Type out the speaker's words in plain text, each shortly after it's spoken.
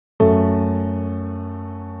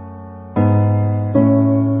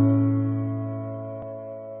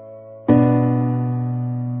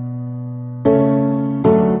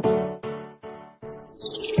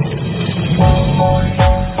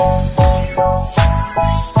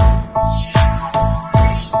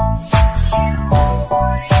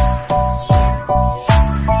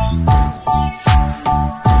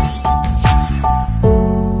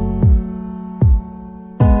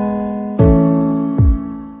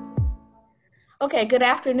Okay, good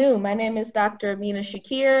afternoon. My name is Dr. Amina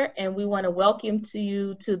Shakir, and we want to welcome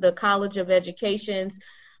you to the College of Education's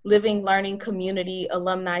Living Learning Community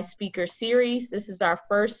Alumni Speaker Series. This is our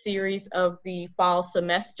first series of the fall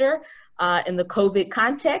semester in the COVID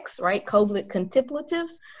context, right? COVID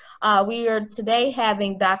contemplatives. We are today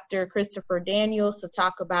having Dr. Christopher Daniels to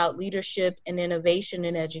talk about leadership and innovation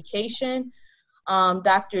in education.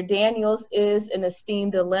 Dr. Daniels is an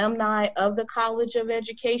esteemed alumni of the College of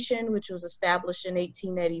Education, which was established in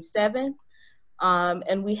 1887.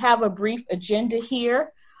 And we have a brief agenda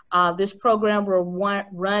here. This program will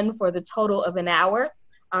run for the total of an hour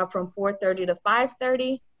from 4:30 to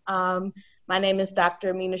 5:30. My name is Dr.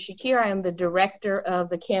 Amina Shakir. I am the director of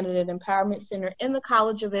the Candidate Empowerment Center in the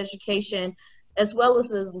College of Education, as well as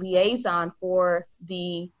the liaison for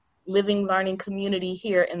the living learning community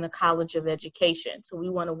here in the College of Education. So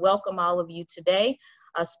we want to welcome all of you today.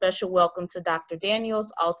 A special welcome to Dr.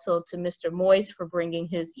 Daniels, also to Mr. Moyes for bringing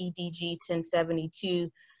his EDG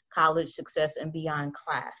 1072 College Success and Beyond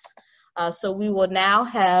class. So we will now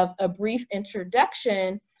have a brief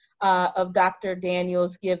introduction of Dr.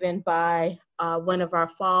 Daniels given by one of our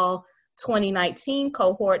fall 2019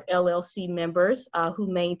 cohort LLC members who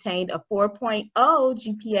maintained a 4.0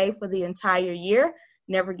 GPA for the entire year.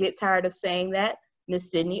 Never get tired of saying that,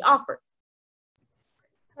 Ms. Sydney Offord.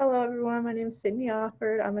 Hello everyone, my name is Sydney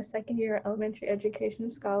Offord. I'm a second year elementary education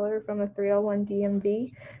scholar from the 301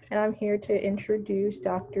 DMV, and I'm here to introduce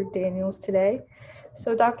Dr. Daniels today.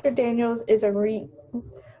 So Dr. Daniels is a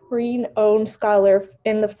renowned scholar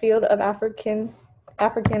in the field of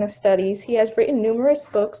Africana studies. He has written numerous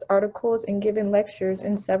books, articles, and given lectures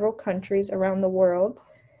in several countries around the world.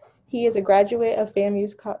 He is a graduate of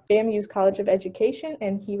FAMU's College of Education,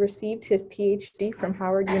 and he received his PhD from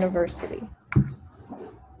Howard University.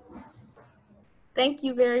 Thank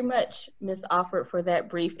you very much, Ms. Offord, for that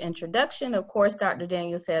brief introduction. Of course, Dr.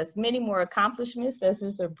 Daniels has many more accomplishments. This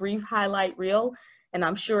is a brief highlight reel, and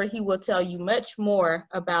I'm sure he will tell you much more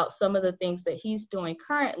about some of the things that he's doing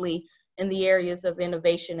currently in the areas of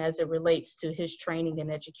innovation as it relates to his training and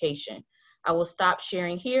education. I will stop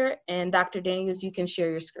sharing here, and Dr. Daniels, you can share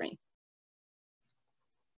your screen.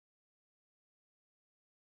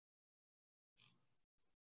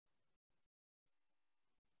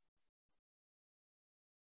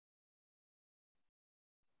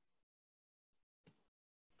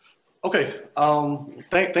 Okay,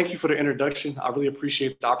 thank you for the introduction. I really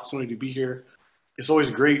appreciate the opportunity to be here. It's always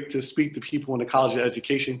great to speak to people in the College of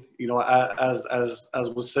Education. You know, as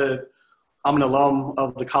was said, I'm an alum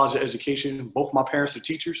of the College of Education. Both my parents are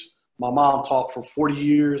teachers. My mom taught for 40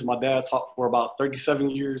 years. My dad taught for about 37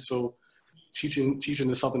 years. So teaching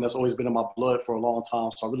is something that's always been in my blood for a long time.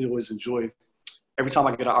 So I really always enjoy every time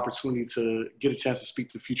I get an opportunity to get a chance to speak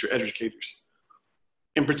to future educators.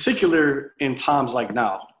 In particular, in times like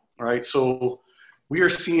now, right? So we are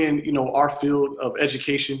seeing, you know, our field of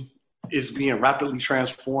education is being rapidly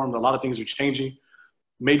transformed. A lot of things are changing.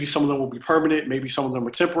 Maybe some of them will be permanent. Maybe some of them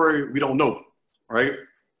are temporary. We don't know, right?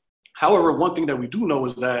 However, one thing that we do know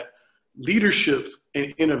is that leadership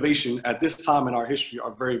and innovation at this time in our history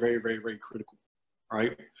are very, very, very, very critical,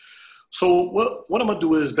 right? So what I'm gonna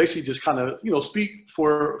do is basically just kind of, you know, speak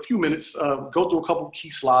for a few minutes, go through a couple of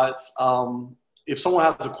key slides. If someone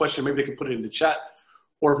has a question, maybe they can put it in the chat.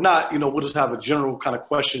 Or if not, you know, we'll just have a general kind of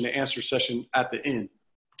question and answer session at the end.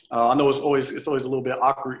 I know it's always a little bit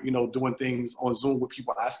awkward, you know, doing things on Zoom with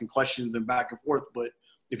people asking questions and back and forth. But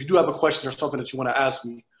if you do have a question or something that you want to ask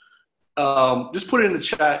me, just put it in the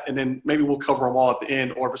chat, and then maybe we'll cover them all at the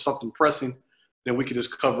end. Or if it's something pressing, then we can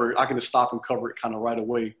just cover it. I can just stop and cover it kind of right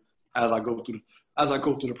away as I go through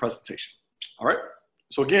the presentation. All right.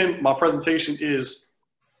 So again, my presentation is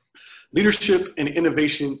leadership and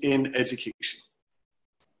innovation in education.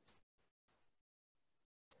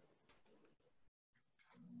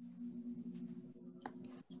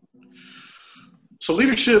 So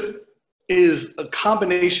leadership is a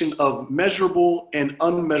combination of measurable and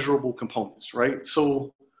unmeasurable components, right?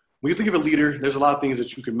 So when you think of a leader, there's a lot of things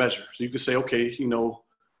that you can measure. So you could say, okay, you know,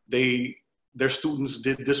 their students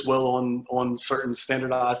did this well on certain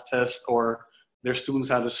standardized tests, or their students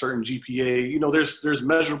had a certain GPA. You know, there's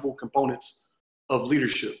measurable components of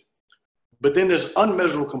leadership. But then there's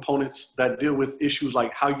unmeasurable components that deal with issues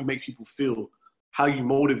like how you make people feel, how you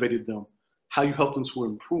motivated them, how you help them to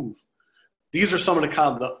improve. These are some of the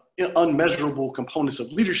kind of the unmeasurable components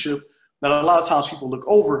of leadership that a lot of times people look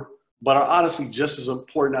over, but are honestly just as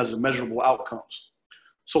important as the measurable outcomes.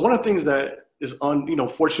 So one of the things that is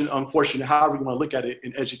fortunate, unfortunate, however you want to look at it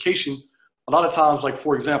in education, a lot of times, like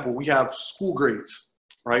for example, we have school grades,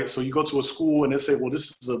 right? So you go to a school and they say, well,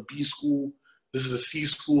 this is a B school, This is a C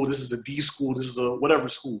school, this is a D school, this is a whatever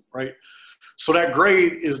school, right? So that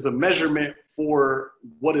grade is the measurement for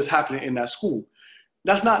what is happening in that school.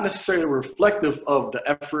 That's not necessarily reflective of the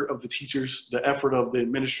effort of the teachers, the effort of the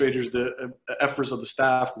administrators, the efforts of the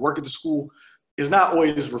staff who work at the school is not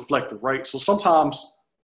always reflective, right? So sometimes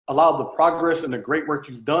a lot of the progress and the great work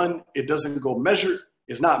you've done, it doesn't go measured,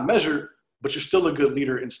 it's not measured, but you're still a good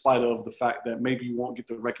leader in spite of the fact that maybe you won't get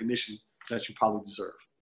the recognition that you probably deserve.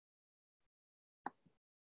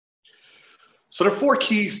 So there are 4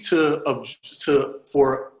 keys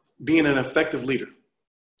for being an effective leader.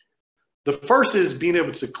 The first is being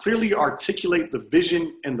able to clearly articulate the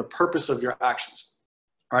vision and the purpose of your actions,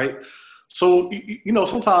 right? So, you know,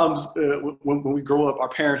 sometimes when we grow up, our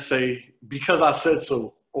parents say, because I said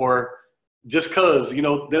so, or just because, you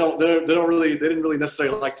know, they didn't really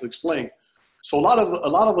necessarily like to explain. So a lot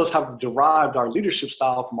of us have derived our leadership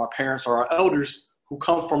style from our parents or our elders who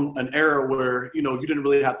come from an era where, you know, you didn't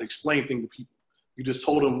really have to explain things to people. You just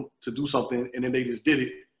told them to do something and then they just did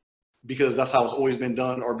it because that's how it's always been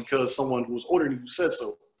done, or because someone who was older than you said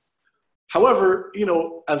so. However, you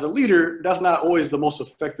know, as a leader, that's not always the most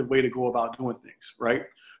effective way to go about doing things, right?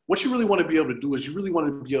 What you really want to be able to do is you really want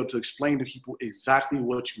to be able to explain to people exactly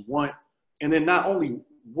what you want, and then not only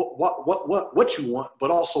what you want, but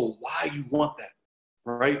also why you want that,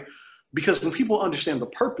 right? Because when people understand the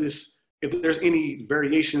purpose, if there's any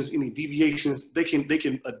variations, any deviations, they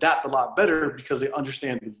can adapt a lot better because they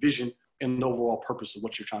understand the vision and the overall purpose of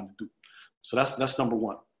what you're trying to do. So that's number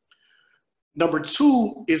 1. Number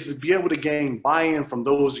 2 is to be able to gain buy-in from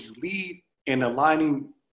those you lead and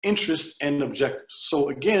aligning interests and objectives. So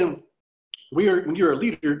again, when you're a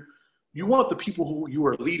leader, you want the people who you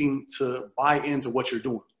are leading to buy into what you're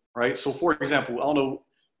doing, right? So for example, I don't know,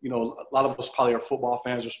 you know, a lot of us probably are football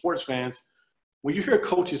fans or sports fans. When you hear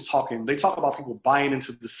coaches talking, they talk about people buying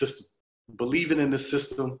into the system, believing in the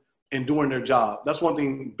system, and doing their job. That's one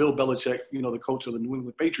thing Bill Belichick, you know, the coach of the New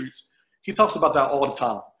England Patriots, he talks about that all the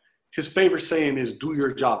time. His favorite saying is, do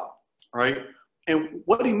your job, right? And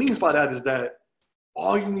what he means by that is that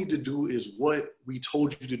all you need to do is what we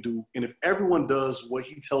told you to do. And if everyone does what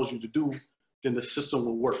he tells you to do, then the system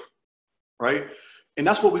will work, right? And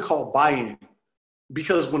that's what we call buy-in.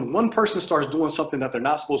 Because when one person starts doing something that they're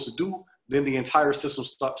not supposed to do, then the entire system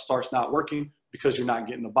starts not working because you're not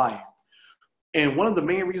getting the buy-in. And one of the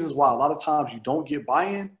main reasons why a lot of times you don't get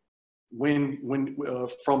buy-in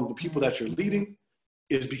from the people that you're leading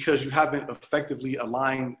is because you haven't effectively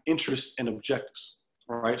aligned interests and objectives,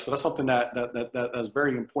 all right? So that's something that's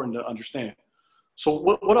very important to understand. So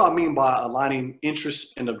what do I mean by aligning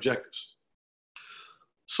interests and objectives?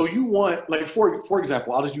 So you want, like for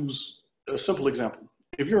example, I'll just use a simple example.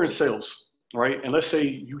 If you're in sales, right, and let's say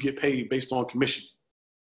you get paid based on commission.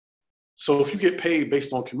 So if you get paid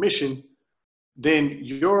based on commission, then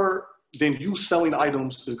you selling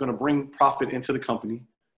items is going to bring profit into the company.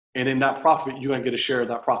 And in that profit, you're going to get a share of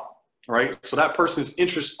that profit, right? So that person's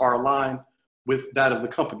interests are aligned with that of the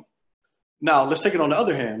company. Now, let's take it on the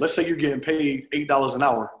other hand. Let's say you're getting paid $8 an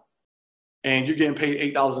hour, and you're getting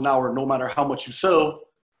paid $8 an hour no matter how much you sell,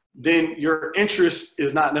 then your interest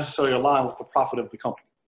is not necessarily aligned with the profit of the company,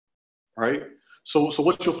 right? So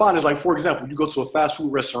what you'll find is, like, for example, you go to a fast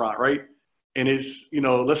food restaurant, right? And it's, you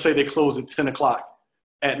know, let's say they close at 10 o'clock.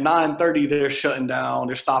 At 9:30, they're shutting down,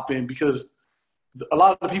 they're stopping, because a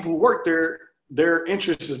lot of the people who work there, their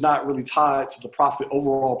interest is not really tied to the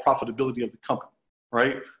overall profitability of the company,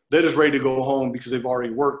 right? They're just ready to go home because they've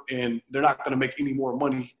already worked, and they're not going to make any more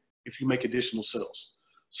money if you make additional sales.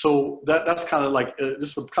 So that's kind of like,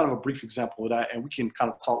 this is kind of a brief example of that, and we can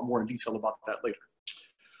kind of talk more in detail about that later.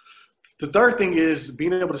 The third thing is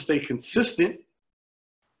being able to stay consistent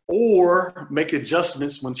or make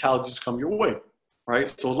adjustments when challenges come your way,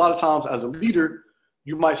 right? So a lot of times as a leader,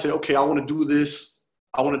 you might say, okay, I want to do this.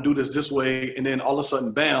 I want to do this way. And then all of a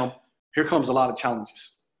sudden, bam, here comes a lot of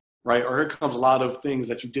challenges, right? Or here comes a lot of things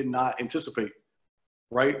that you did not anticipate,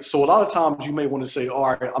 right? So a lot of times you may want to say, all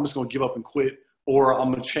right, I'm just going to give up and quit, or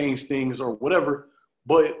I'm going to change things or whatever.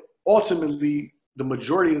 But ultimately, the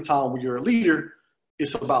majority of the time when you're a leader,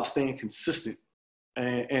 it's about staying consistent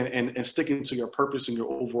and sticking to your purpose and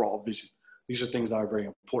your overall vision. These are things that are very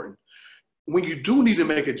important. When you do need to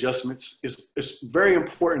make adjustments, it's very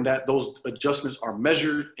important that those adjustments are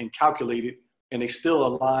measured and calculated, and they still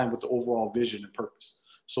align with the overall vision and purpose.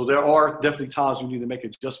 So there are definitely times you need to make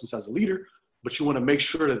adjustments as a leader, but you want to make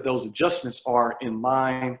sure that those adjustments are in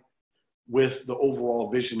line with the overall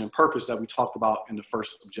vision and purpose that we talked about in the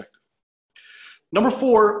first objective. Number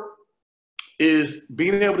 4 is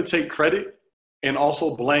being able to take credit and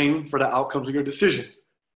also blame for the outcomes of your decision.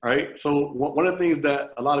 right? So one of the things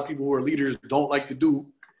that a lot of people who are leaders don't like to do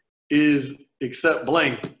is accept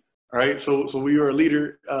blame, right? So when you're a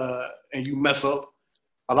leader and you mess up,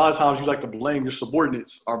 a lot of times you like to blame your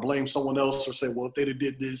subordinates or blame someone else or say, well, if they'd have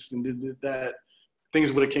did this and did that,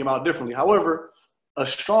 things would have came out differently. However, a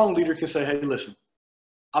strong leader can say, hey, listen,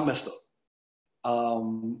 I messed up.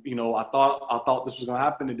 I thought this was going to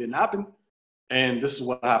happen. It didn't happen. And this is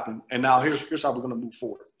what happened. And now here's how we're going to move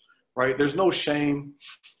forward, right? There's no shame.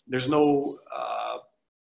 There's no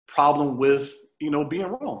problem with, being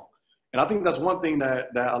wrong. And I think that's one thing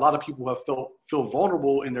that a lot of people have feel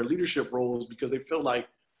vulnerable in their leadership roles, because they feel like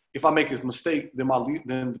if I make a mistake, then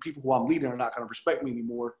the people who I'm leading are not going to respect me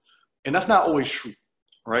anymore. And that's not always true,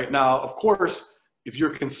 right? Now, of course, if you're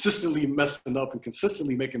consistently messing up and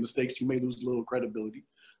consistently making mistakes, you may lose a little credibility.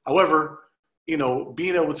 However,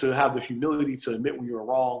 being able to have the humility to admit when you're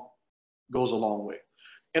wrong goes a long way.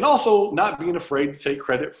 And also not being afraid to take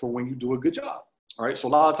credit for when you do a good job, all right? So a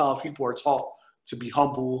lot of times people are taught to be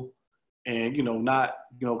humble and, not,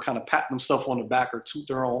 kind of pat themselves on the back or toot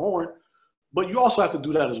their own horn. But you also have to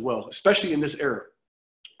do that as well, especially in this era,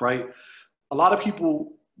 right? A lot of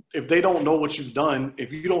people, if they don't know what you've done,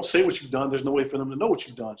 if you don't say what you've done, there's no way for them to know what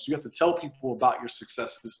you've done. So you have to tell people about your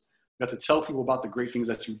successes. You have to tell people about the great things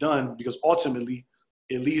that you've done, because ultimately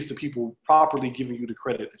it leads to people properly giving you the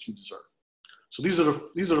credit that you deserve. So these are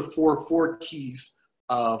the four keys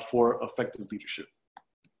for effective leadership.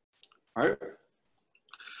 All right.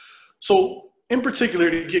 So in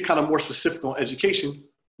particular, to get kind of more specific on education,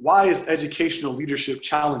 why is educational leadership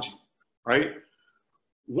challenging, right?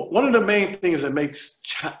 One of the main things that makes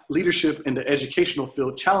leadership in the educational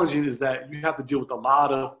field challenging is that you have to deal with a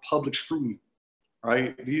lot of public scrutiny,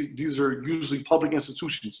 right? These are usually public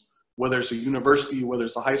institutions, whether it's a university, whether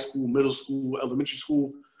it's a high school, middle school, elementary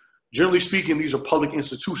school. Generally speaking, these are public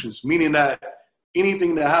institutions, meaning that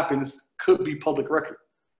anything that happens could be public record,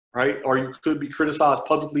 right? Or you could be criticized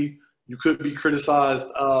publicly. You could be criticized,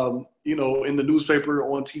 in the newspaper,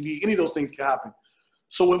 on TV. Any of those things can happen.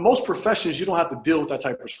 So with most professions, you don't have to deal with that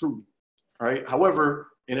type of scrutiny, right? However,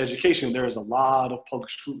 in education, there is a lot of public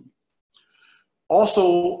scrutiny.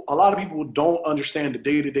 Also, a lot of people don't understand the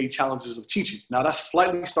day-to-day challenges of teaching. Now, that's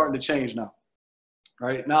slightly starting to change now,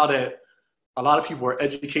 right? Now that a lot of people are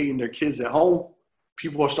educating their kids at home,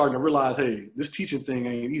 people are starting to realize, hey, this teaching thing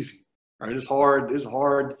ain't easy, right? It's hard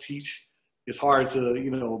to teach. It's hard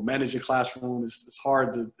to, manage a classroom. It's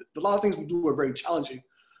hard to, a lot of things we do are very challenging,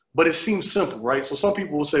 but it seems simple, right? So some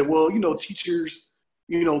people will say, well, teachers,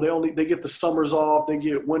 they get the summers off, they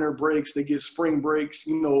get winter breaks, they get spring breaks,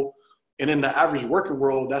 and in the average working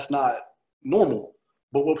world, that's not normal.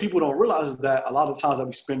 But what people don't realize is that a lot of times that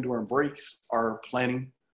we spend during breaks are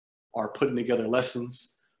planning, are putting together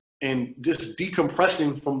lessons, and just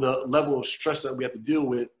decompressing from the level of stress that we have to deal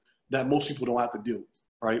with that most people don't have to deal with.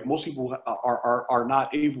 Right? Most people are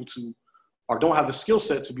not able to, or don't have the skill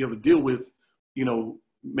set to be able to deal with,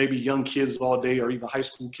 maybe young kids all day, or even high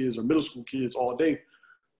school kids or middle school kids all day.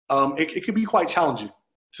 It can be quite challenging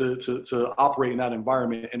to operate in that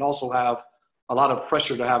environment, and also have a lot of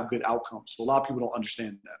pressure to have good outcomes. So a lot of people don't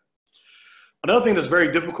understand that. Another thing that's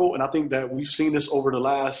very difficult, and I think that we've seen this over the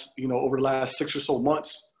last 6 or so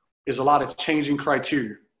months, is a lot of changing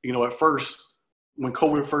criteria. At first, when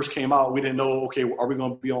COVID first came out, we didn't know, okay, are we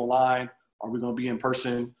going to be online? Are we going to be in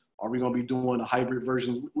person? Are we going to be doing a hybrid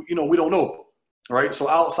version? We don't know, right? So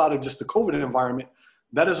outside of just the COVID environment,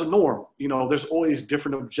 that is a norm. There's always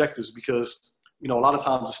different objectives, because, a lot of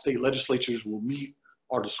times the state legislatures will meet,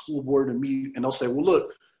 or the school board will meet, and they'll say, well,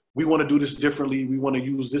 look, we want to do this differently. We want to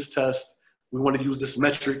use this test. We want to use this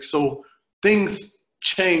metric. So things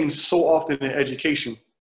change so often in education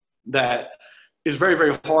that it's very,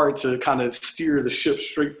 very hard to kind of steer the ship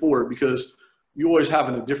straight forward, because you're always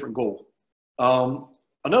having a different goal.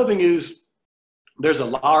 Another thing is there's a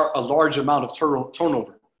large amount of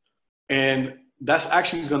turnover, and that's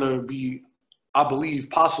actually going to be, I believe,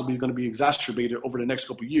 possibly going to be exacerbated over the next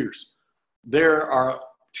couple of years.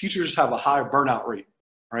 Teachers have a high burnout rate,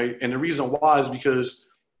 right? And the reason why is because,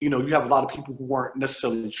 you have a lot of people who weren't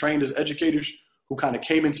necessarily trained as educators, who kind of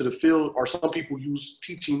came into the field, or some people use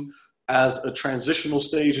teaching as a transitional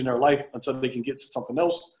stage in their life until they can get to something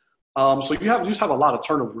else. So you just have a lot of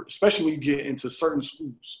turnover, especially when you get into certain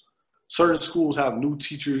schools. Certain schools have new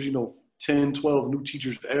teachers, 10, 12 new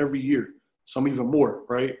teachers every year, some even more,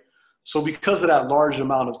 right? So because of that large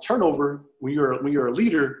amount of turnover, when you're a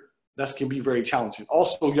leader, that can be very challenging.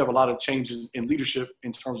 Also, you have a lot of changes in leadership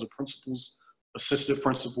in terms of principals, assistant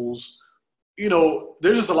principals.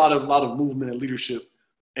 There's just a lot of movement in leadership,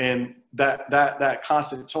 and that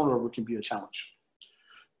constant turnover can be a challenge.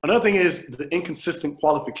 Another thing is the inconsistent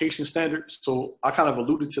qualification standard. So I kind of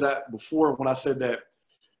alluded to that before when I said that,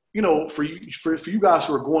 you know, for you guys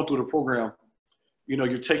who are going through the program, you know,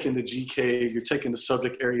 you're taking the GK, you're taking the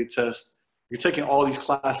subject area test, you're taking all these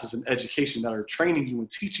classes in education that are training you and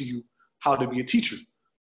teaching you how to be a teacher.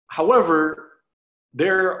 However,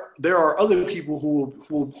 there are other people who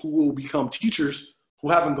will become teachers who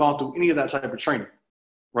haven't gone through any of that type of training,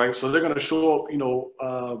 right? So they're going to show up, you know,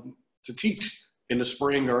 to teach in the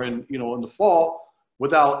spring or in the fall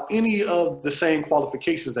without any of the same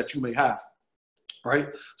qualifications that you may have, right?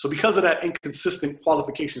 So because of that inconsistent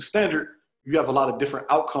qualification standard, you have a lot of different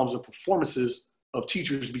outcomes and performances of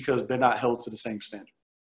teachers because they're not held to the same standard,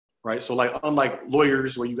 right? So like, unlike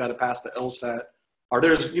lawyers where you got to pass the LSAT, or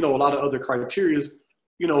there's, you know, a lot of other criteria,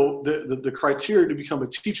 you know, the criteria to become a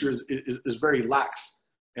teacher is very lax.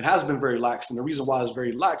 It has been very lax. And the reason why it's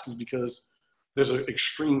very lax is because there's an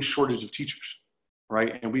extreme shortage of teachers,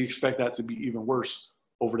 right? And we expect that to be even worse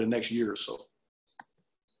over the next year or so.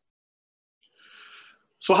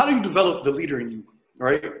 So how do you develop the leader in you,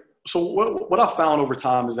 right? So what I found over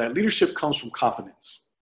time is that leadership comes from confidence,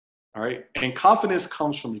 all right? And confidence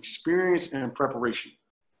comes from experience and preparation.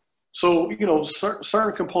 So, you know,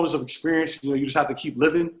 certain components of experience, you know, you just have to keep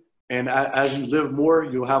living. And as you live more,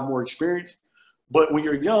 you'll have more experience. But when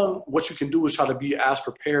you're young, what you can do is try to be as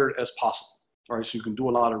prepared as possible, all right? So you can do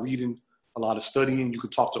a lot of reading, a lot of studying. You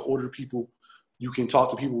can talk to older people. You can talk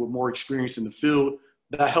to people with more experience in the field.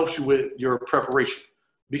 That helps you with your preparation.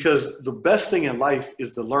 Because the best thing in life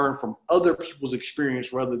is to learn from other people's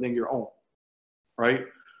experience rather than your own, right?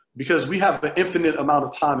 Because we have an infinite amount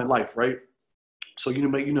of time in life, right? So you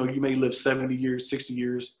may live 70 years, 60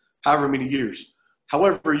 years, however many years.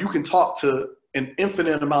 However, you can talk to an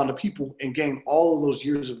infinite amount of people and gain all of those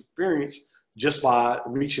years of experience just by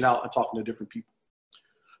reaching out and talking to different people.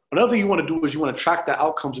 Another thing you want to do is you want to track the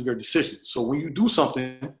outcomes of your decisions. So when you do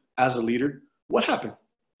something as a leader, what happened,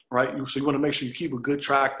 right? So you want to make sure you keep a good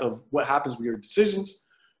track of what happens with your decisions.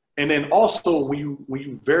 And then also when you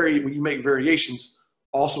make variations,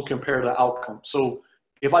 also compare the outcome. So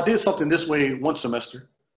if I did something this way one semester,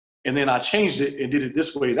 and then I changed it and did it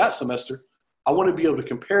this way that semester, I want to be able to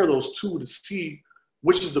compare those two to see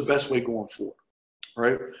which is the best way going forward,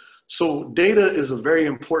 right? So data is a very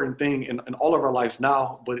important thing in all of our lives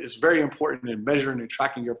now, but it's very important in measuring and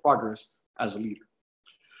tracking your progress as a leader.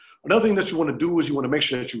 Another thing that you want to do is you want to make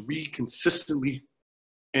sure that you read consistently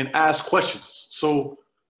and ask questions. So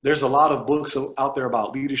there's a lot of books out there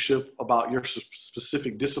about leadership, about your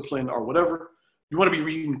specific discipline or whatever. You want to be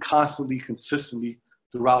reading constantly, consistently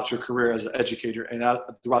throughout your career as an educator and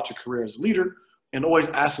throughout your career as a leader, and always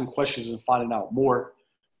asking questions and finding out more.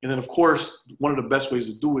 And then, of course, one of the best ways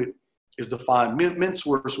to do it is to find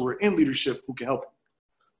mentors who are in leadership who can help you.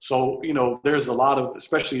 So, you know, there's a lot of,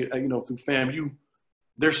 especially, you know, through FAMU,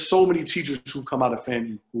 there's so many teachers who've come out of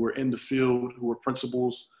FAMU who are in the field, who are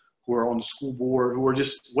principals, who are on the school board, who are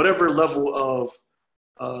just whatever level of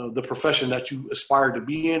the profession that you aspire to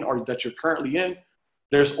be in or that you're currently in.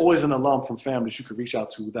 There's always an alum from FAMU that you could reach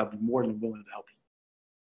out to that'd be more than willing to help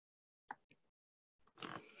you.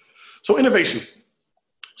 So innovation.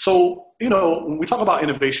 So, you know, when we talk about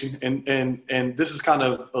innovation, and this is kind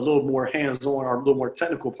of a little more hands-on or a little more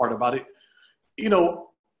technical part about it, you know,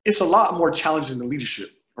 it's a lot more challenging than leadership,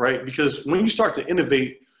 right? Because when you start to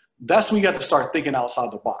innovate, that's when you have to start thinking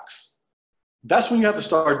outside the box. That's when you have to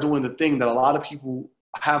start doing the thing that a lot of people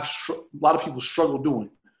struggle doing.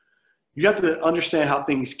 You have to understand how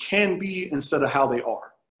things can be instead of how they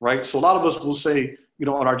are, right? So a lot of us will say, you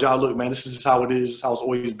know, on our job, look, man, this is how it is, this is how it's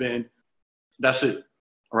always been. That's it,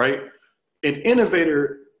 right? An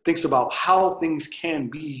innovator thinks about how things can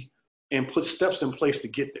be and puts steps in place to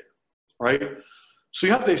get there, right? So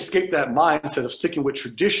you have to escape that mindset of sticking with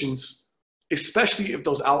traditions, especially if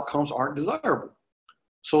those outcomes aren't desirable.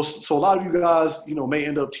 So a lot of you guys, you know, may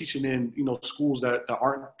end up teaching in, you know, schools that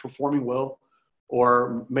aren't performing well,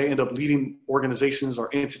 or may end up leading organizations or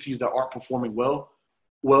entities that aren't performing well.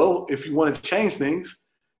 Well, if you want to change things,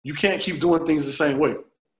 you can't keep doing things the same way,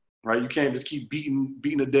 right? You can't just keep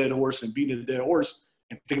beating a dead horse and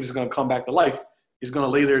think it's going to come back to life. It's going to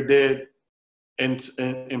lay there dead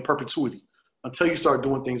in perpetuity until you start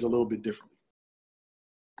doing things a little bit differently.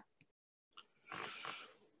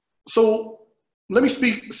 So let me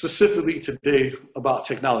speak specifically today about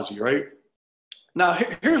technology, right? Now,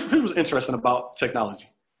 here's what's interesting about technology.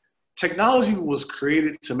 Technology was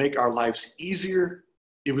created to make our lives easier.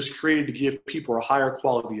 It was created to give people a higher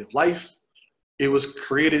quality of life. It was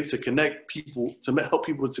created to connect people, to help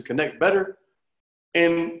people to connect better.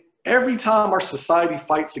 And every time our society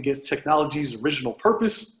fights against technology's original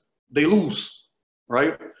purpose, they lose,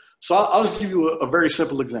 right? So I'll just give you a very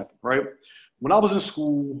simple example, right? When I was in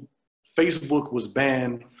school, Facebook was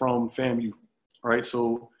banned from FAMU, right?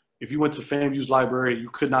 So if you went to FAMU's library, you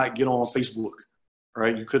could not get on Facebook,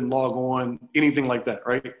 right? You couldn't log on, anything like that,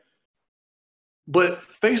 right? But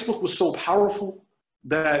Facebook was so powerful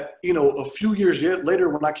that, you know, a few years later,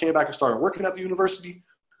 when I came back and started working at the university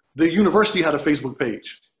had a Facebook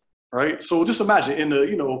page, right? So just imagine in the,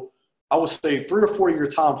 you know, I would say 3 or 4 year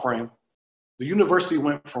time frame, the university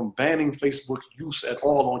went from banning Facebook use at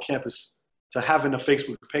all on campus to having a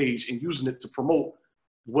Facebook page and using it to promote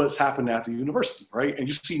what's happening at the university, right? And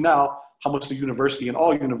you see now how much the university and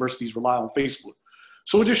all universities rely on Facebook.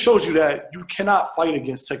 So it just shows you that you cannot fight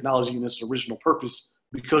against technology in its original purpose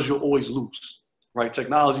because you'll always lose, right?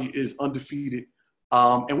 Technology is undefeated.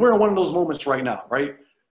 And we're in one of those moments right now, right?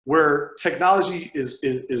 Where technology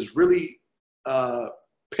is really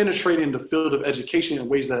penetrating the field of education in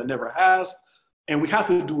ways that it never has. And we have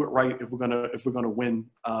to do it right if we're gonna win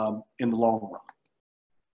in the long run.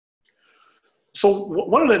 So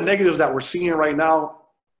one of the negatives that we're seeing right now,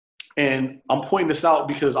 and I'm pointing this out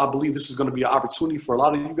because I believe this is going to be an opportunity for a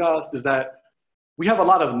lot of you guys, is that we have a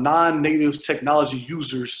lot of non-native technology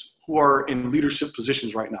users who are in leadership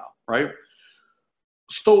positions right now, right?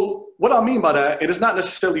 So what I mean by that, and it's not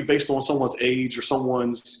necessarily based on someone's age or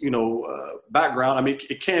someone's, you know, background. I mean,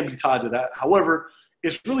 it can be tied to that. However,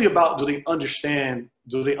 it's really about, do they understand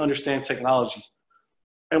technology?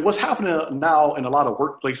 And what's happening now in a lot of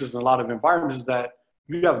workplaces and a lot of environments is that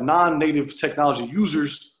you have non-native technology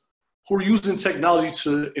users who are using technology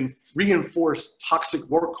to reinforce toxic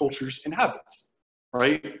work cultures and habits,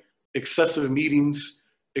 right? Excessive meetings,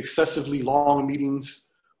 excessively long meetings,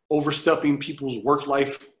 overstepping people's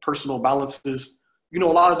work-life personal balances, you know,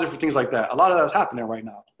 a lot of different things like that. A lot of that's happening right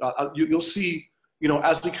now. You'll see, you know,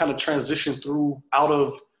 as we kind of transition through out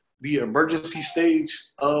of the emergency stage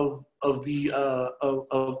of the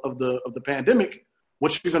pandemic,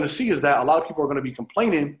 what you're going to see is that a lot of people are going to be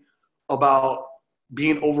complaining about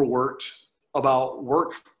being overworked, about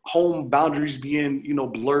work-home boundaries being, you know,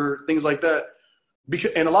 blurred, things like that.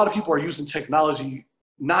 And a lot of people are using technology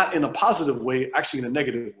not in a positive way, actually in a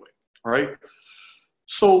negative way, all right?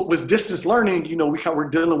 So with distance learning, you know, we're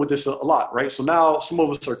dealing with this a lot, right? So now some of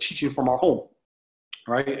us are teaching from our home,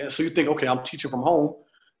 right? And so you think, okay, I'm teaching from home,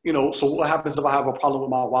 you know, so what happens if I have a problem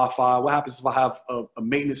with my Wi-Fi? What happens if I have a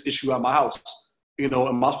maintenance issue at my house? You know,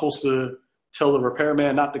 am I supposed to tell the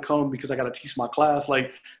repairman not to come because I got to teach my class?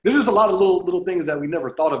 Like, there's just a lot of little things that we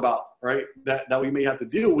never thought about, right? That we may have to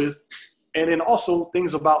deal with. And then also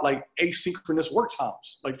things about like asynchronous work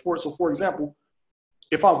times. Like for example,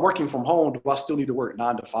 if I'm working from home, do I still need to work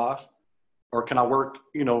 9 to 5? Or can I work,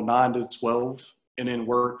 you know, 9 to 12 and then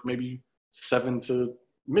work maybe 7 to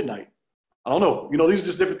midnight? I don't know. You know, these are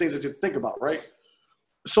just different things that you think about, right?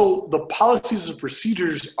 So the policies and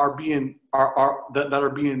procedures are being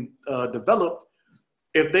developed.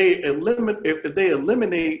 If they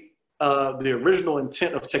eliminate the original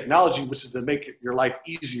intent of technology, which is to make your life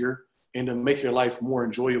easier and to make your life more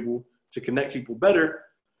enjoyable, to connect people better,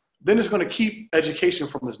 then it's going to keep education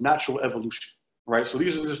from its natural evolution, right? So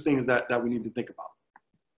these are just things that we need to think about.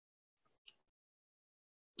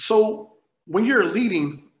 So when you're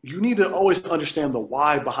leading, you need to always understand the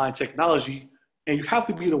why behind technology, and you have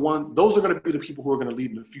to be those are going to be the people who are going to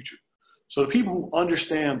lead in the future. So the people who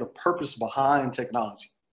understand the purpose behind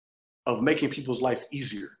technology, of making people's life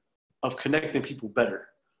easier, of connecting people better,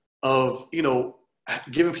 of, you know,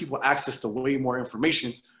 giving people access to way more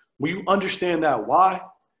information. When you understand that why,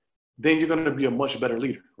 then you're going to be a much better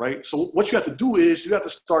leader, right? So what you have to do is you have to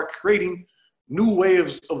start creating new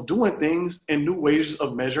ways of doing things and new ways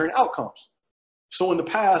of measuring outcomes. So in the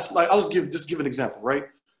past, like I'll just give an example, right?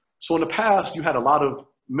 So in the past, you had a lot of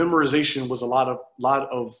memorization, was a lot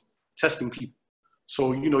of testing people.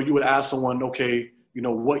 So, you know, you would ask someone, okay, you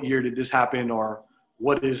know, what year did this happen? Or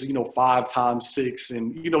what is, you know, 5 times 6?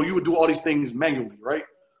 And, you know, you would do all these things manually, right?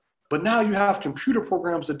 But now you have computer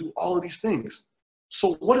programs that do all of these things.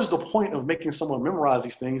 So what is the point of making someone memorize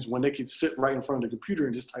these things when they could sit right in front of the computer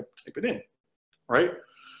and just type it in, right?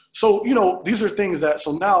 So, you know, these are things that,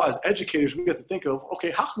 so now as educators, we have to think of,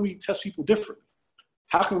 okay, how can we test people differently?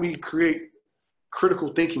 How can we create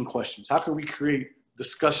critical thinking questions? How can we create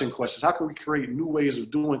discussion questions? How can we create new ways of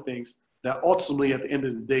doing things that ultimately at the end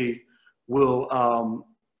of the day will,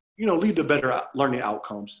 you know, lead to better learning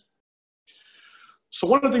outcomes? So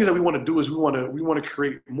one of the things that we want to do is we want to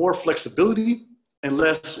create more flexibility and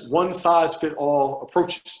less one-size-fit-all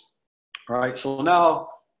approaches. All right. So now,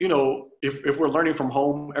 you know, if we're learning from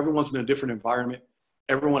home, everyone's in a different environment.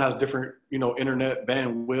 Everyone has different, you know, internet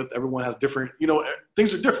bandwidth. Everyone has different, you know,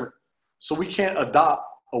 things are different. So we can't adopt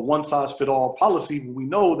a one-size-fit-all policy when we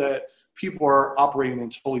know that people are operating in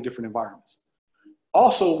totally different environments.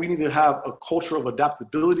 Also, we need to have a culture of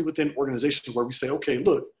adaptability within organizations where we say, okay,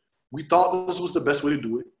 look, we thought this was the best way to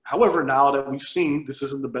do it. However, now that we've seen this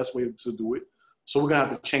isn't the best way to do it, so we're gonna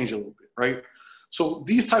have to change a little bit, right? So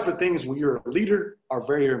these type of things when you're a leader are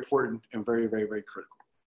very important and very, very, very critical.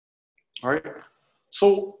 All right.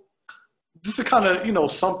 So just to kind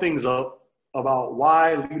of, sum things up about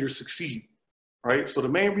why leaders succeed, right? So the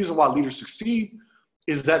main reason why leaders succeed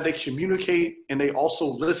is that they communicate and they also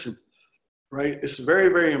listen, right? It's very,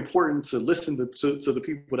 very important to listen to the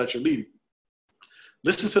people that you're leading.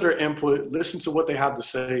 Listen to their input, listen to what they have to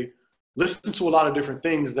say, listen to a lot of different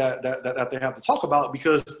things that they have to talk about,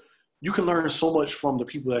 because you can learn so much from the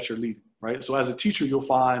people that you're leading, right? So as a teacher, you'll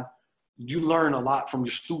find you learn a lot from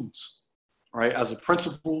your students, right? As a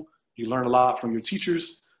principal, you learn a lot from your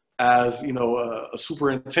teachers. As, a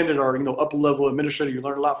superintendent or, upper level administrator, you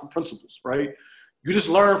learn a lot from principals, right? You just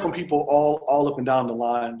learn from people all up and down the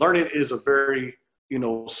line. Learning is a very,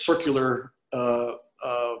 circular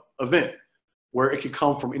event where it can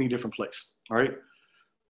come from any different place, all right?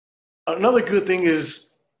 Another good thing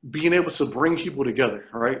is being able to bring people together,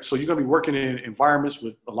 all right? So you're gonna be working in environments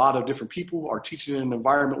with a lot of different people, or teaching in an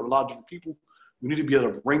environment with a lot of different people. You need to be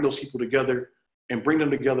able to bring those people together and bring them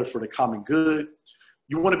together for the common good.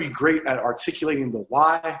 You wanna be great at articulating the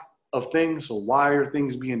why of things. So why are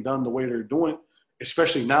things being done the way they're doing?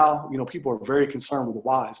 Especially now, people are very concerned with the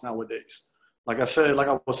whys nowadays. Like I said, like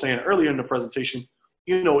I was saying earlier in the presentation,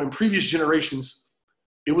 in previous generations,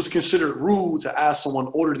 it was considered rude to ask someone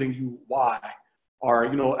older than you why, or,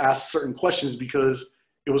 ask certain questions, because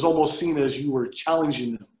it was almost seen as you were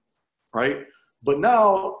challenging them, right? But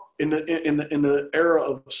now in the era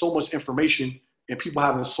of so much information and people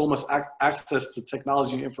having so much access to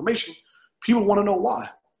technology and information, people want to know why.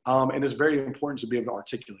 And it's very important to be able to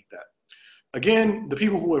articulate that. Again, the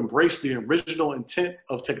people who embrace the original intent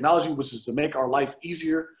of technology, which is to make our life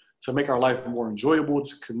easier, to make our life more enjoyable,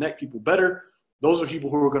 to connect people better, those are people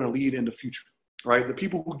who are going to lead in the future, right? The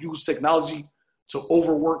people who use technology to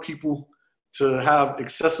overwork people, to have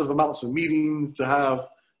excessive amounts of meetings, to have,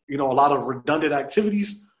 a lot of redundant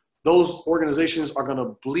activities, those organizations are going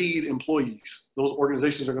to bleed employees. Those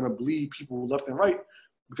organizations are going to bleed people left and right,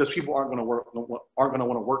 because people aren't going to want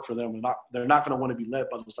to work for them. They're not going to want to be led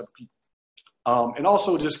by those type of people. And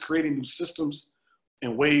also just creating new systems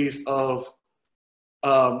and ways of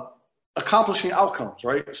accomplishing outcomes,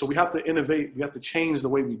 right? So we have to innovate. We have to change the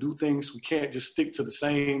way we do things. We can't just stick to the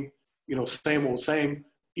same, same old same.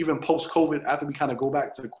 Even post-COVID, after we kind of go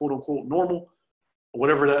back to quote unquote normal,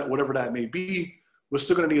 whatever that may be, we're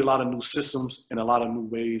still going to need a lot of new systems and a lot of new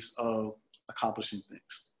ways of accomplishing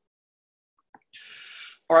things.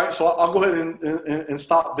 All right, so I'll go ahead and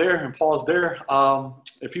stop there and pause there.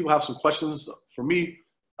 If people have some questions for me,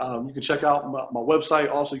 you can check out my website.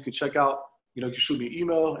 Also, you can check out, you can shoot me an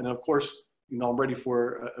email. And of course, I'm ready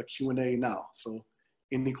for a Q&A now. So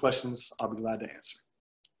any questions, I'll be glad to answer.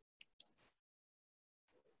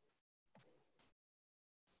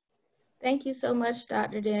 Thank you so much,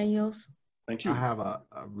 Dr. Daniels. Thank you. I have a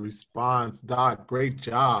response. Doc, great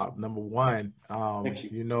job. Number one,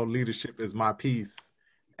 Thank you. Leadership is my piece.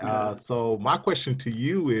 So my question to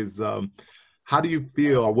you is, how do you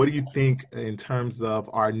feel, or what do you think in terms of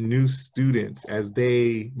our new students as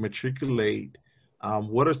they matriculate?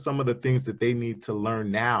 What are some of the things that they need to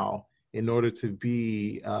learn now in order to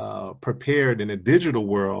be prepared in a digital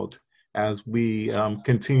world as we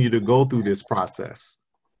continue to go through this process?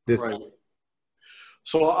 Right.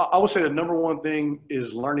 So I would say the number one thing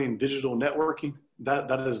is learning digital networking.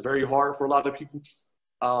 That is very hard for a lot of people.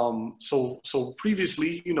 So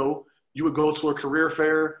previously, you would go to a career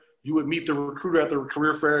fair, you would meet the recruiter at the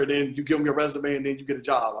career fair, and then you give them your resume and then you get a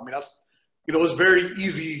job. I mean, that's, it's very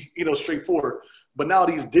easy, straightforward. But now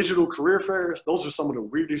these digital career fairs, those are some of the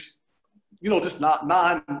weirdest, just not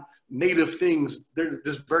non-native things. They're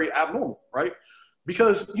just very abnormal, right?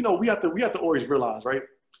 Because, we have to always realize, right?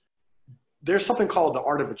 There's something called the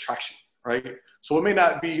art of attraction, right? So it may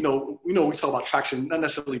not be, we talk about attraction, not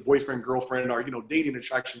necessarily boyfriend, girlfriend, or, dating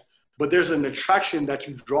attraction, but there's an attraction that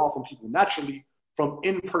you draw from people naturally from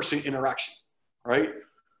in-person interaction, right?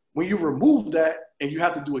 When you remove that and you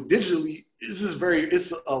have to do it digitally, it's a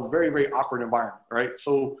very, very awkward environment, right?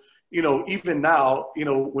 So, even now,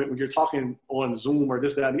 when you're talking on Zoom or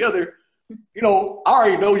this, that, and the other, I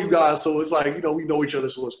already know you guys. So it's like, we know each other,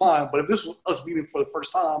 so it's fine. But if this was us meeting for the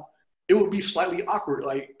first time, it would be slightly awkward,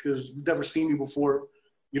 like, because you've never seen me before.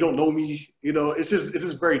 You don't know me, it's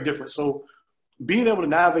just very different. So being able to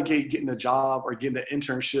navigate getting a job or getting an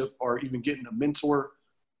internship or even getting a mentor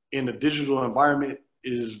in the digital environment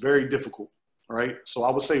is very difficult, right? So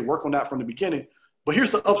I would say work on that from the beginning. But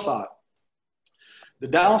here's the upside. The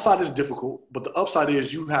downside is difficult, but the upside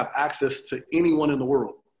is you have access to anyone in the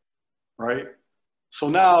world, right? So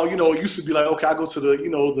now, it used to be like, okay, I go to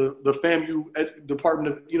the FAMU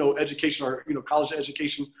Department of, Education or, College of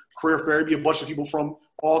Education career fair. It'd be a bunch of people from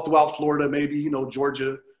all throughout Florida, maybe,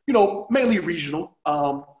 Georgia, mainly regional.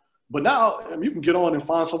 But now you can get on and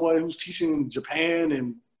find somebody who's teaching in Japan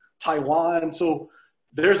and Taiwan. So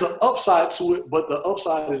there's an upside to it, but the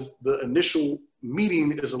upside is the initial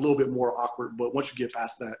meeting is a little bit more awkward. But once you get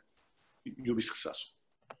past that, you'll be successful.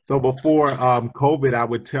 So before COVID, I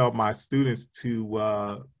would tell my students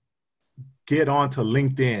to get onto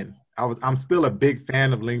LinkedIn. I'm still a big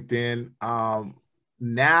fan of LinkedIn.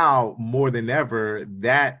 Now more than ever,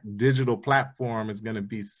 that digital platform is going to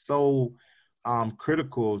be so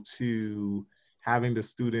critical to having the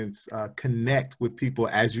students connect with people,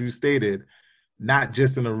 as you stated, not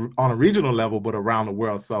just on a regional level, but around the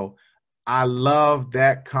world. So I love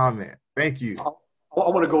that comment. Thank you. I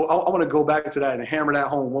want to go back to that and hammer that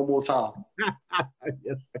home one more time.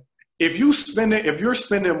 Yes, sir. If you're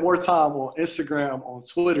spending more time on Instagram, on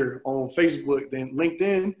Twitter, on Facebook than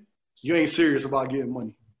LinkedIn, you ain't serious about getting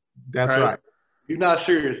money. That's right. You're not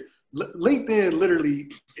serious. LinkedIn literally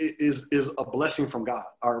is a blessing from God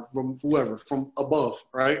or from whoever, from above,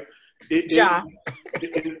 right? It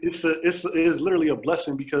is literally a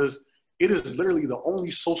blessing because it is literally the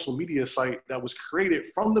only social media site that was created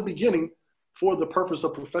from the beginning for the purpose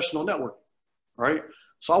of professional networking, right?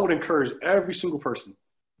 So I would encourage every single person,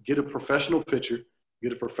 get a professional picture,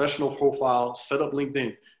 get a professional profile, set up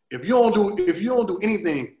LinkedIn. If you don't do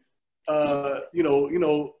anything,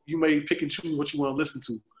 you may pick and choose what you want to listen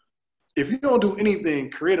to. If you don't do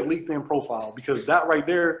anything, create a LinkedIn profile, because that right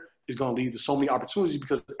there is going to lead to so many opportunities,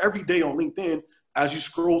 because every day on LinkedIn, as you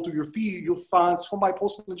scroll through your feed, you'll find somebody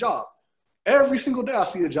posting a job. Every single day I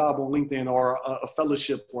see a job on LinkedIn or a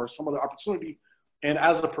fellowship or some other opportunity. And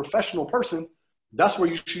as a professional person, that's where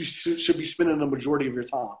you should be spending the majority of your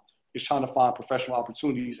time, is trying to find professional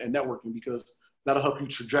opportunities and networking, because that'll help you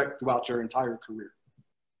trajectory throughout your entire career.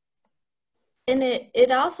 And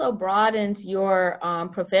it also broadens your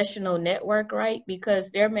professional network, right? Because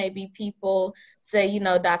there may be people say,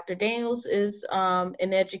 Dr. Daniels is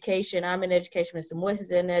in education, I'm in education, Mr. Moise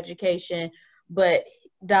is in education, but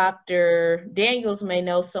Dr. Daniels may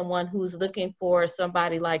know someone who's looking for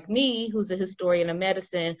somebody like me, who's a historian of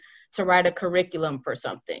medicine, to write a curriculum for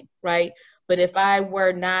something, right? But if I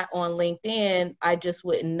were not on LinkedIn, I just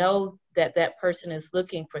wouldn't know that that person is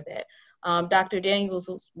looking for that. Dr.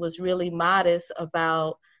 Daniels was really modest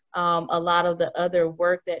about a lot of the other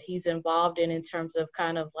work that he's involved in terms of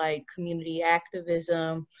kind of like community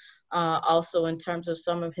activism, also in terms of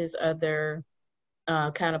some of his other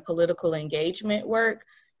kind of political engagement work.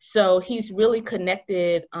 So he's really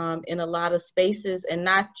connected in a lot of spaces, and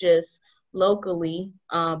not just locally,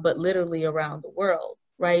 but literally around the world,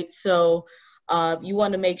 right? So you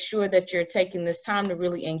want to make sure that you're taking this time to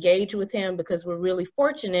really engage with him, because we're really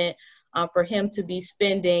fortunate for him to be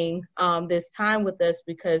spending this time with us,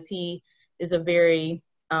 because he is a very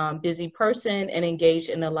busy person and engaged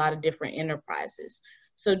in a lot of different enterprises.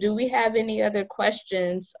 So do we have any other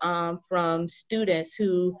questions from students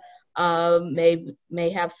who may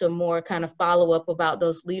have some more kind of follow-up about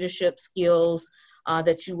those leadership skills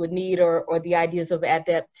that you would need, or the ideas of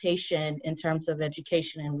adaptation in terms of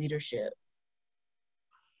education and leadership?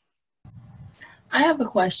 I have a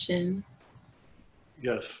question.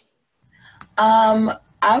 Yes.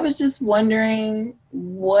 I was just wondering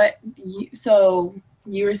so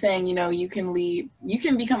you were saying, you can lead, you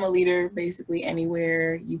can become a leader basically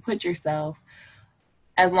anywhere you put yourself,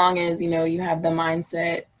 as long as, you have the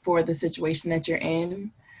mindset for the situation that you're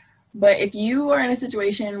in. But if you are in a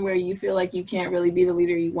situation where you feel like you can't really be the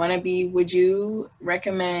leader you want to be, would you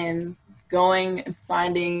recommend going and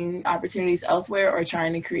finding opportunities elsewhere, or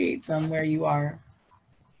trying to create some where you are?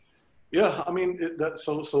 Yeah, I mean,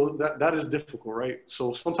 that is difficult, right?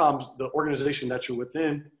 So sometimes the organization that you're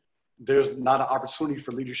within, there's not an opportunity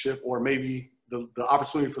for leadership, or maybe the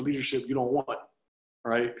opportunity for leadership you don't want,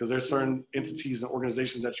 right? Because there's certain entities and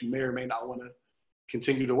organizations that you may or may not want to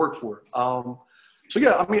continue to work for. So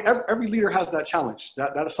yeah, I mean, every leader has that challenge.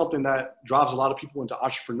 That is something that drives a lot of people into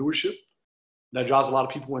entrepreneurship, that drives a lot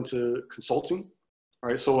of people into consulting,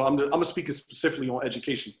 right? So I'm speaking specifically on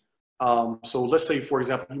education. So let's say, for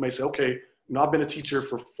example, you may say, okay, I've been a teacher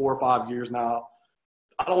for 4 or 5 years now.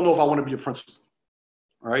 I don't know if I want to be a principal,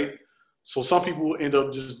 right? So some people end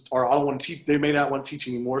up or I don't want to teach, they may not want to teach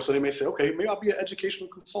anymore. So they may say, okay, maybe I'll be an educational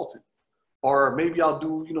consultant, or maybe I'll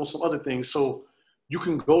do, some other things. So You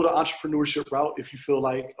can go the entrepreneurship route if you feel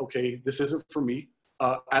like, okay, this isn't for me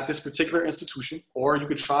at this particular institution, or you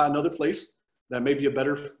could try another place that may be a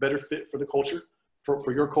better fit for the culture,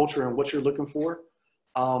 for your culture and what you're looking for.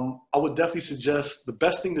 I would definitely suggest the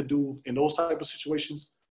best thing to do in those type of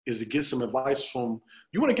situations is to get some advice from,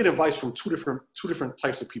 you want to get advice from two different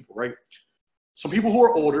types of people, right? Some people who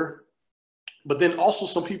are older, but then also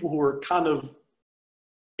some people who are kind of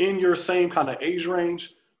in your same kind of age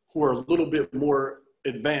range, who are a little bit more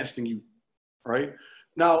advanced than you, right?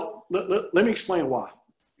 Now, let me explain why.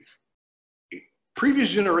 Previous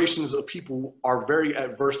generations of people are very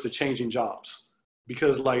adverse to changing jobs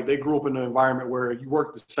because like they grew up in an environment where you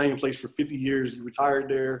worked the same place for 50 years, you retired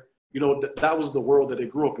there. You know, that was the world that they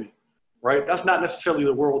grew up in, right? That's not necessarily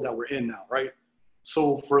the world that we're in now, right?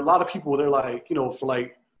 So for a lot of people, they're like, you know, for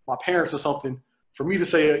like my parents or something, for me to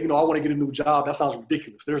say, you know, I want to get a new job, that sounds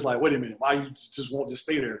ridiculous. They're like, wait a minute, why you just won't just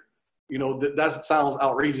stay there? You know, that sounds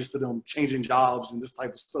outrageous to them, changing jobs and this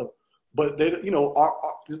type of stuff. But they, you know,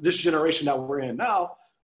 this generation that we're in now,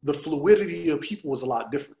 the fluidity of people is a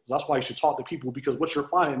lot different. That's why you should talk to people, because what you're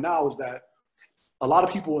finding now is that a lot of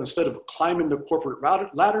people, instead of climbing the corporate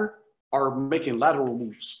ladder, are making lateral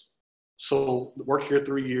moves. So work here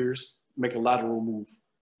 3 years, make a lateral move,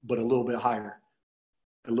 but a little bit higher,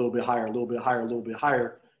 a little bit higher, a little bit higher, a little bit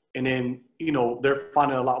higher. And then, you know, they're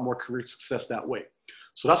finding a lot more career success that way.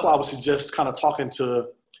 So that's why I would suggest kind of talking to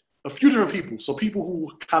a few different people. So people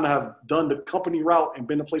who kind of have done the company route and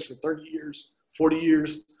been in place for 30 years, 40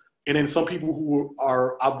 years. And then some people who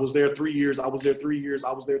are, I was there 3 years, I was there 3 years,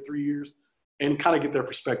 I was there 3 years, and kind of get their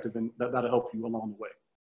perspective, and that'll help you along the way.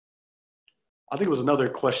 I think it was another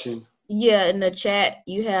question. Yeah, in the chat,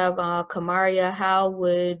 you have Kamaria. How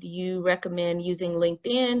would you recommend using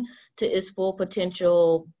LinkedIn to its full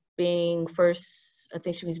potential, being first, I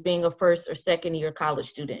think she was being a first or second year college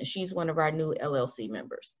student, and she's one of our new LLC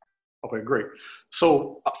members. Okay, great.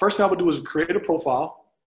 So first thing I would do is create a profile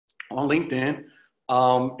on LinkedIn.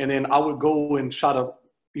 And then I would go and try to,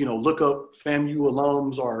 you know, look up FAMU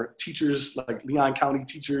alums or teachers, like Leon County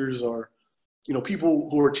teachers, or, you know, people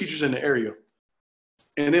who are teachers in the area.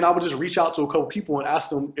 And then I would just reach out to a couple people and ask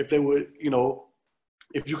them if they would, you know,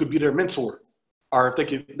 if you could be their mentor, or if they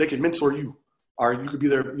could mentor you, or you could be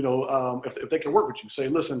their, you know, if they can work with you. Say,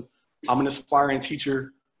 listen, I'm an aspiring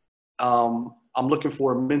teacher. I'm looking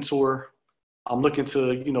for a mentor. I'm looking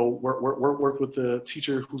to, you know, work with the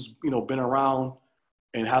teacher who's, you know, been around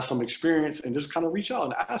and has some experience, and just kind of reach out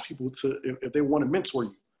and ask people to if they want to mentor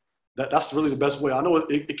you. That's really the best way. I know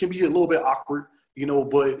it can be a little bit awkward, you know,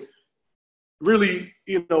 but really,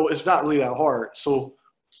 you know, it's not really that hard. So,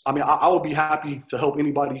 I mean, I would be happy to help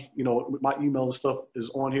anybody. You know, my email and stuff is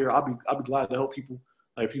on here. I'll be glad to help people.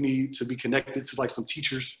 Like, if you need to be connected to like some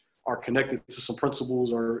teachers, or connected to some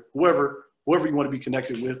principals, or whoever you want to be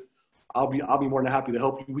connected with, I'll be more than happy to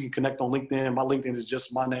help you. We can connect on LinkedIn. My LinkedIn is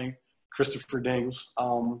just my name, Christopher Daniels.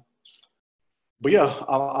 But yeah,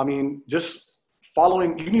 I mean, just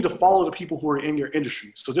following. You need to follow the people who are in your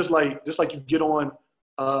industry. So just like you get on,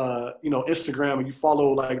 you know, Instagram, and you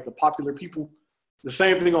follow like the popular people. The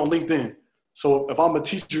same thing on LinkedIn. So if I'm a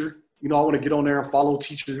teacher, you know, I want to get on there and follow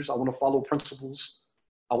teachers. I want to follow principals.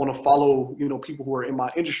 I want to follow, you know, people who are in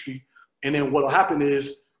my industry. And then what will happen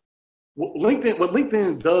is, what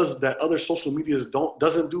LinkedIn does that other social medias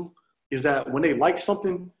doesn't do is that when they like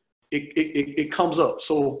something, it comes up.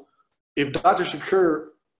 So if Dr. Shakur,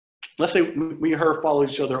 let's say me and her follow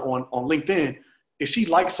each other on LinkedIn, if she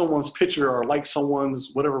likes someone's picture or likes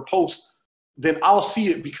someone's whatever post, then I'll see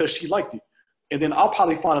it because she liked it. And then I'll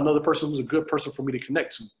probably find another person who's a good person for me to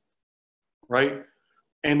connect to, right?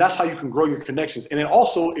 And that's how you can grow your connections. And then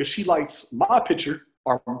also, if she likes my picture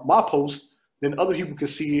or my post, then other people can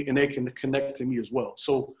see it and they can connect to me as well.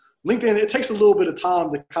 So LinkedIn, it takes a little bit of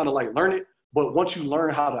time to kind of like learn it. But once you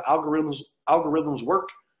learn how the algorithms work,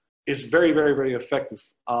 it's very, very, very effective,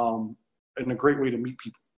 and a great way to meet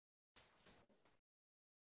people.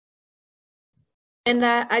 And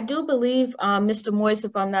I do believe, Mr. Moyes,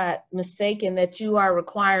 if I'm not mistaken, that you are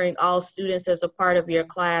requiring all students as a part of your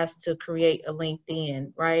class to create a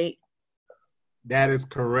LinkedIn, right? That is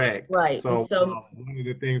correct. Right. So, So one of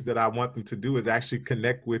the things that I want them to do is actually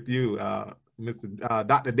connect with you,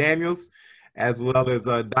 Dr. Daniels, as well as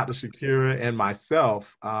Dr. Shakira and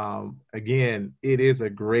myself. Again, it is a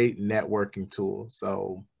great networking tool.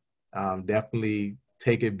 So definitely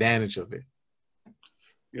take advantage of it.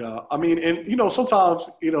 Yeah, I mean, and, you know, sometimes,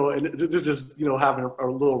 you know, and this is, you know, having a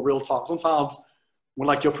little real talk. Sometimes when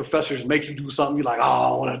like your professors make you do something, you're like,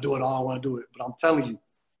 oh, I want to do it. Oh, I want to do it. But I'm telling you,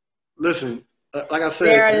 listen, like I said,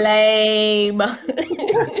 they're lame.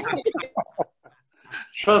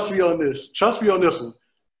 Trust me on this. Trust me on this one.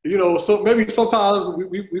 You know, so maybe sometimes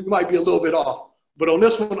we might be a little bit off, but on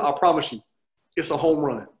this one, I promise you, it's a home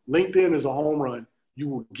run. LinkedIn is a home run. You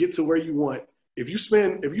will get to where you want. If you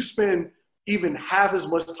spend even half as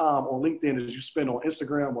much time on LinkedIn as you spend on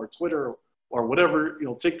Instagram or Twitter or whatever, you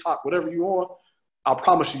know, TikTok, whatever you want, I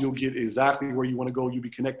promise you, you'll get exactly where you want to go. You'll be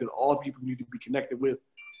connected to all the people you need to be connected with.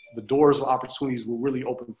 The doors of opportunities will really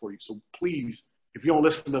open for you. So please, if you don't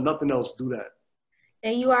listen to nothing else, do that.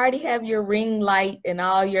 And you already have your ring light and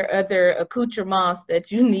all your other accoutrements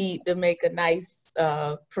that you need to make a nice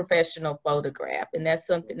professional photograph. And that's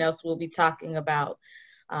something else we'll be talking about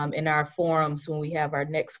in our forums when we have our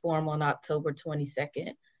next forum on October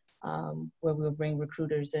 22nd, where we'll bring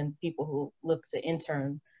recruiters and people who look to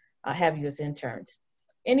intern, have you as interns.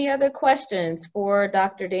 Any other questions for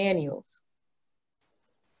Dr. Daniels?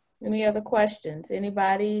 Any other questions?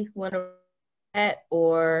 Anybody want to add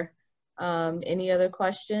or any other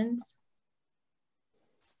questions?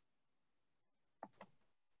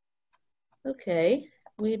 Okay,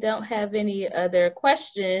 we don't have any other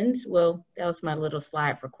questions. Well, that was my little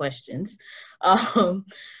slide for questions.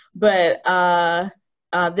 But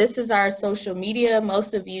this is our social media.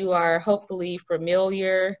 Most of you are hopefully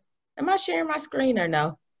familiar. Am I sharing my screen or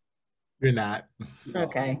no? You're not.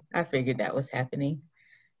 Okay, I figured that was happening.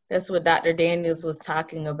 That's what Dr. Daniels was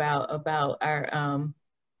talking about our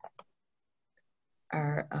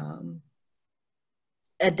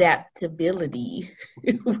adaptability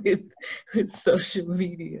with social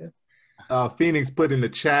media. Phoenix put in the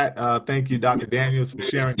chat, thank you, Dr. Daniels, for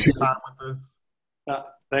sharing your time with us.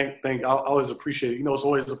 I always appreciate it. You know, it's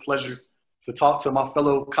always a pleasure to talk to my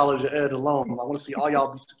fellow College of Ed alum. I want to see all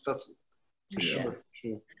y'all be successful. For sure.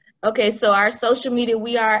 Okay, so our social media,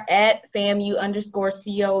 we are at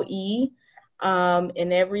FAMU_COE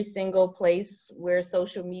in every single place where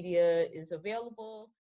social media is available.